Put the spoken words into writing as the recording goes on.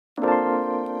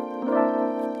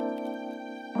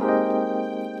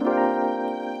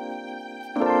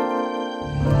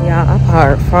y'all, I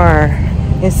parked far.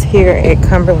 It's here at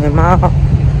Cumberland Mall,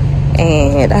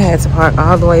 and I had to park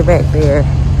all the way back there,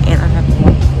 and I have to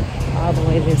walk all the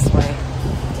way this way.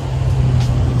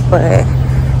 But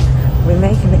we're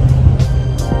making it.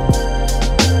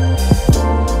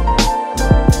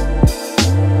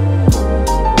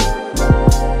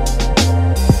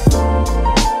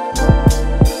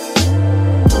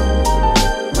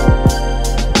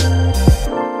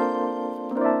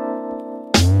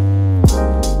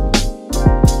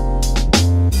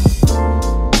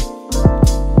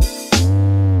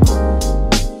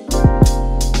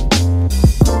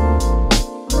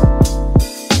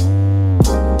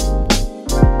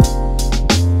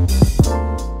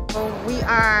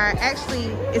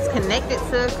 It's connected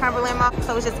to Cumberland Mall,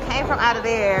 so it just came from out of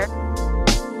there.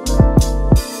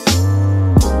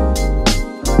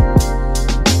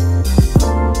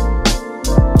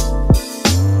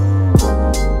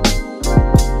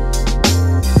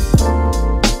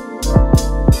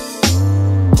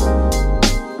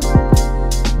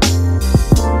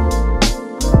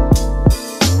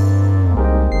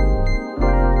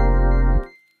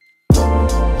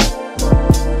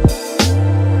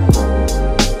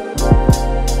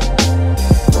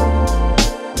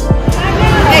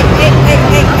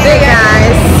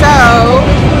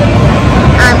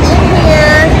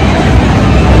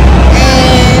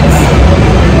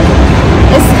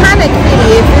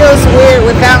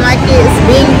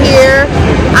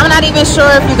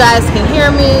 Sure if you guys can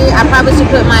hear me. I probably should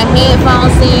put my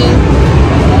headphones in.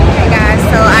 Okay guys,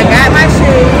 so I got my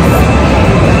shoes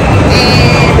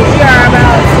and we are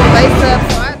about to lace up.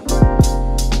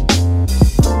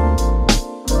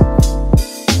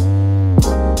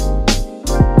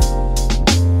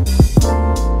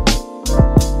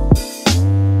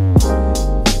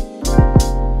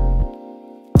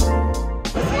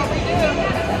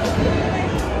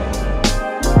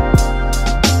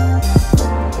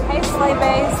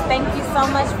 SlayBaes, thank you so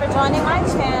much for joining my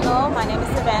channel. My name is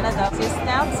Savannah. Just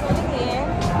now tuning in.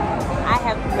 I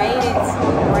have made it to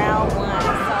round one.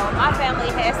 So my family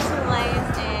has 2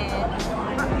 lanes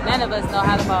and none of us know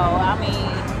how to bowl. I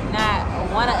mean, not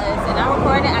one of us. And I'm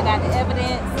recording. I got the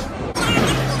evidence.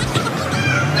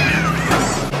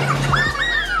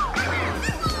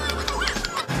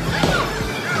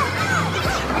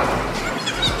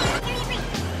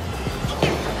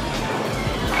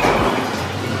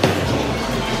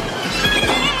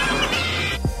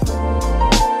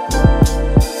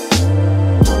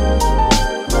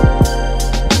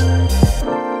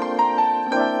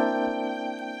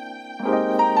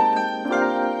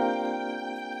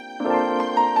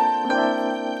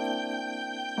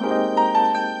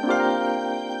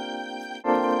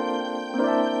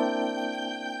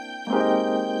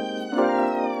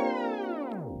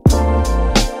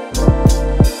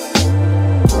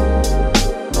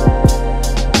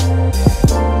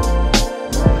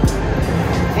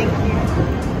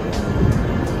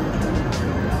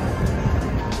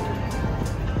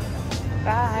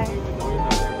 Bye.